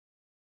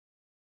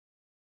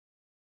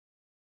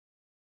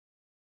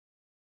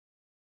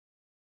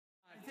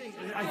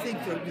think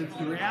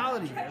the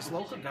reality is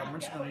local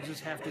government's going to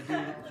just have to do,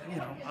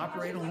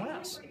 operate on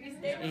less.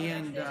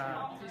 And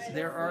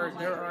there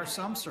are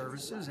some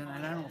services, and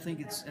I don't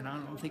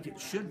think it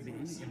should be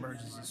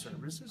emergency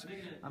services.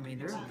 I mean,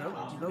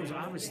 those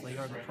obviously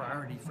are the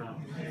priority for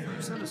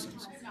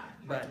citizens.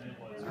 But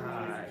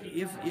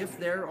if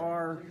there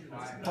are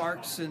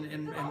parks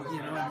and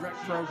rec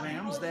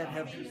programs that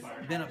have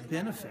been a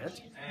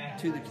benefit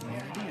to the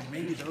community, and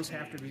maybe those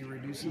have to be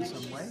reduced in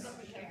some way,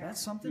 that's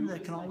something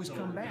that can always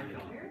come back.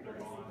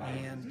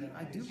 And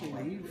I do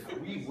believe,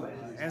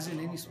 as in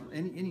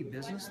any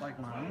business like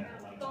mine,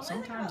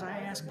 sometimes I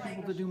ask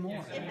people to do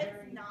more.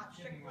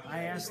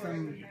 I ask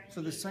them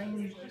for the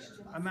same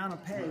amount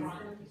of pay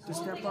to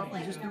step up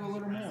and just do a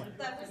little more,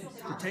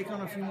 to take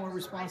on a few more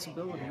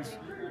responsibilities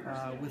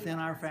within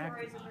our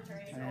factory.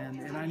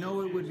 And I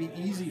know it would be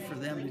easy for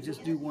them to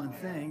just do one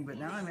thing, but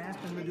now I'm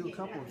asking them to do a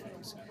couple of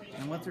things.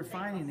 And what they're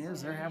finding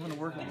is they're having to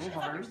work a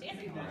little harder,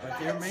 but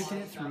they're making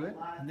it through it,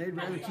 and they'd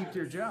rather keep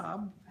their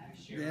job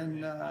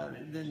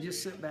than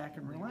just sit back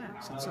and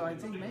relax. And so I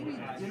think maybe,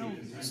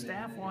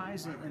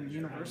 staff-wise in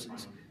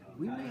universities,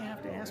 we may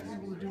have to ask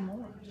people to do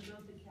more.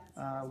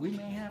 We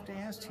may have to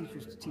ask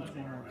teachers to teach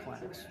one more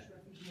class,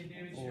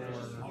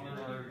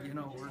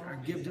 or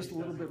give just a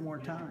little bit more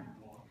time.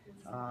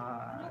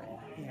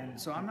 And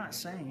so I'm not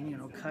saying,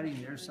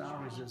 cutting their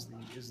salaries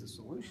is the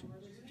solution,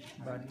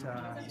 but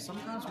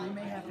sometimes we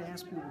may have to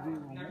ask people to do a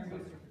little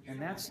more,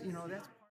 and that's